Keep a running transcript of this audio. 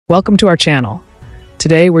Welcome to our channel.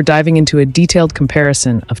 Today we're diving into a detailed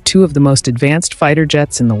comparison of two of the most advanced fighter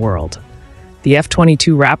jets in the world, the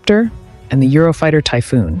F-22 Raptor and the Eurofighter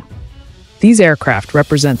Typhoon. These aircraft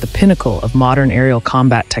represent the pinnacle of modern aerial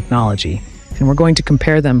combat technology, and we're going to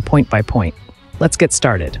compare them point by point. Let's get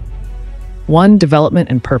started. 1. Development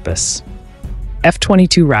and purpose.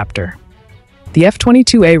 F-22 Raptor. The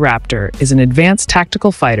F-22A Raptor is an advanced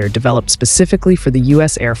tactical fighter developed specifically for the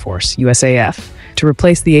U.S. Air Force, USAF, to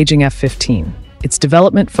replace the aging F-15. Its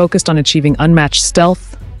development focused on achieving unmatched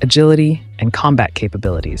stealth, agility, and combat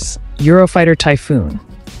capabilities. Eurofighter Typhoon.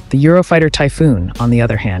 The Eurofighter Typhoon, on the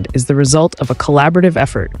other hand, is the result of a collaborative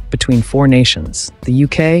effort between four nations: the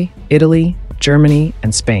UK, Italy, Germany,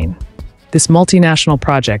 and Spain. This multinational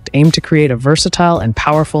project aimed to create a versatile and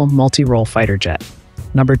powerful multi-role fighter jet.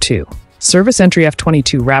 Number 2. Service entry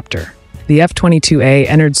F-22 Raptor. The F-22A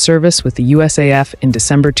entered service with the USAF in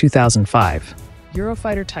December 2005.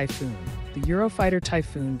 Eurofighter Typhoon. The Eurofighter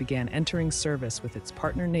Typhoon began entering service with its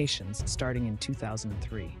partner nations starting in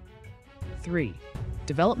 2003. 3.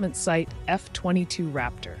 Development site F-22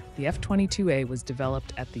 Raptor. The F-22A was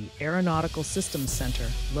developed at the Aeronautical Systems Center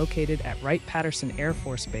located at Wright-Patterson Air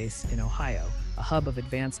Force Base in Ohio, a hub of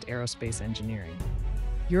advanced aerospace engineering.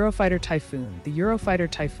 Eurofighter Typhoon. The Eurofighter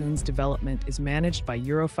Typhoon's development is managed by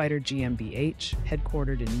Eurofighter GmbH,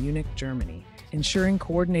 headquartered in Munich, Germany, ensuring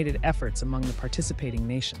coordinated efforts among the participating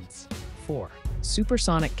nations. 4.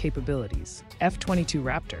 Supersonic capabilities. F-22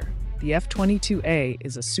 Raptor. The F-22A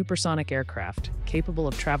is a supersonic aircraft capable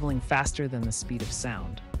of traveling faster than the speed of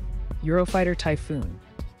sound. Eurofighter Typhoon.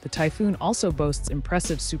 The Typhoon also boasts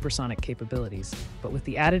impressive supersonic capabilities, but with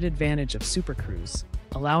the added advantage of supercruise,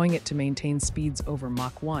 allowing it to maintain speeds over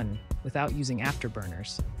Mach 1 without using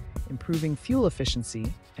afterburners, improving fuel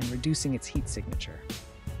efficiency and reducing its heat signature.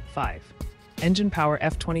 5. Engine power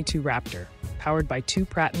F-22 Raptor. Powered by two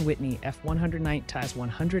Pratt & Whitney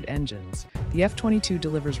F119-100 engines, the F-22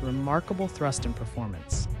 delivers remarkable thrust and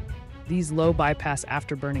performance. These low-bypass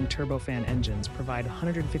afterburning turbofan engines provide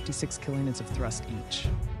 156 kilonewtons of thrust each.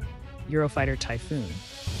 Eurofighter Typhoon.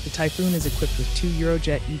 The Typhoon is equipped with two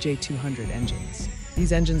Eurojet EJ200 engines.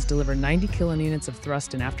 These engines deliver 90 kilonewtons of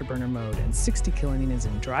thrust in afterburner mode and 60 kilonewtons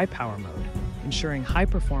in dry power mode, ensuring high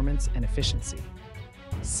performance and efficiency.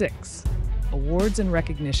 6. Awards and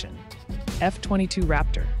recognition. F-22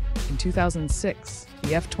 Raptor. In 2006,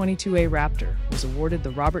 the F-22A Raptor was awarded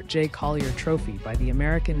the Robert J. Collier Trophy by the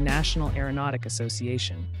American National Aeronautic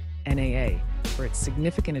Association, NAA, for its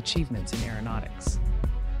significant achievements in aeronautics.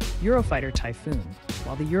 Eurofighter Typhoon.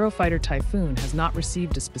 While the Eurofighter Typhoon has not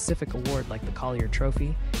received a specific award like the Collier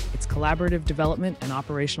Trophy, its collaborative development and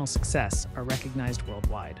operational success are recognized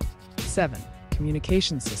worldwide. 7.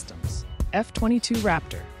 Communication systems. F-22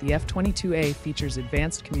 Raptor. The F-22A features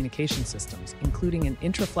advanced communication systems, including an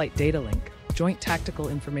intra-flight data link, Joint Tactical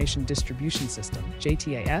Information Distribution System,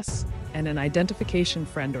 JTAS, and an Identification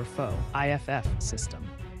Friend or Foe, IFF, system,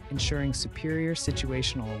 ensuring superior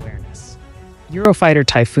situational awareness. Eurofighter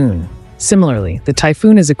Typhoon. Similarly, the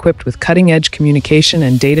Typhoon is equipped with cutting-edge communication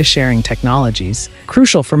and data-sharing technologies,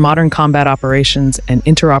 crucial for modern combat operations and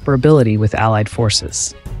interoperability with allied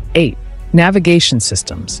forces. 8. Navigation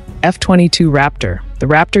systems. F-22 Raptor. The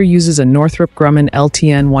Raptor uses a Northrop Grumman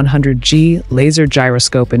LTN-100G laser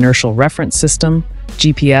gyroscope inertial reference system,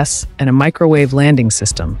 GPS, and a microwave landing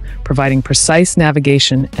system, providing precise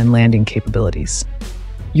navigation and landing capabilities.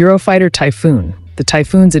 Eurofighter Typhoon. The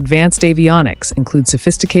Typhoon's advanced avionics include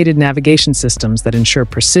sophisticated navigation systems that ensure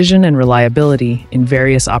precision and reliability in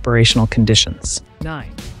various operational conditions.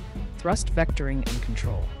 9. Thrust vectoring and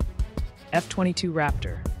control. F-22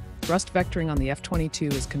 Raptor. Thrust vectoring on the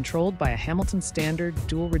F-22 is controlled by a Hamilton Standard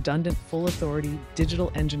Dual Redundant Full Authority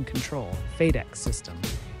Digital Engine Control (FADEC) system,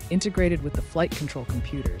 integrated with the flight control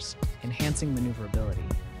computers, enhancing maneuverability.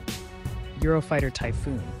 Eurofighter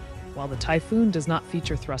Typhoon. While the Typhoon does not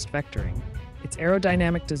feature thrust vectoring, its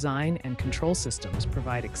aerodynamic design and control systems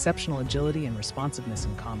provide exceptional agility and responsiveness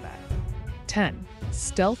in combat. 10.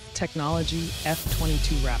 Stealth technology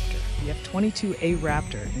F-22 Raptor. The F-22A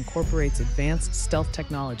Raptor incorporates advanced stealth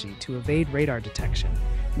technology to evade radar detection,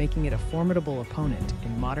 making it a formidable opponent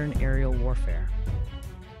in modern aerial warfare.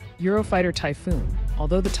 Eurofighter Typhoon.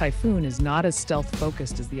 Although the Typhoon is not as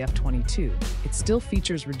stealth-focused as the F-22, it still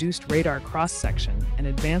features reduced radar cross-section and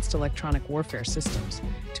advanced electronic warfare systems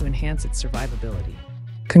to enhance its survivability.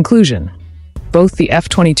 Conclusion. Both the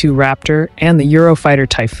F-22 Raptor and the Eurofighter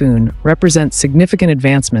Typhoon represent significant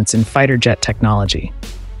advancements in fighter jet technology.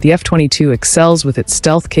 The F-22 excels with its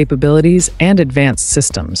stealth capabilities and advanced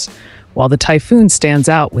systems, while the Typhoon stands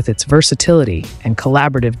out with its versatility and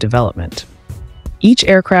collaborative development. Each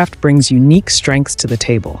aircraft brings unique strengths to the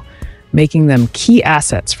table, making them key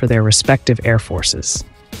assets for their respective air forces.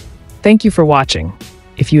 Thank you for watching.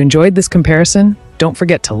 If you enjoyed this comparison, don't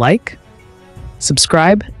forget to like,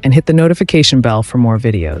 subscribe, and hit the notification bell for more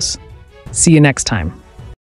videos. See you next time.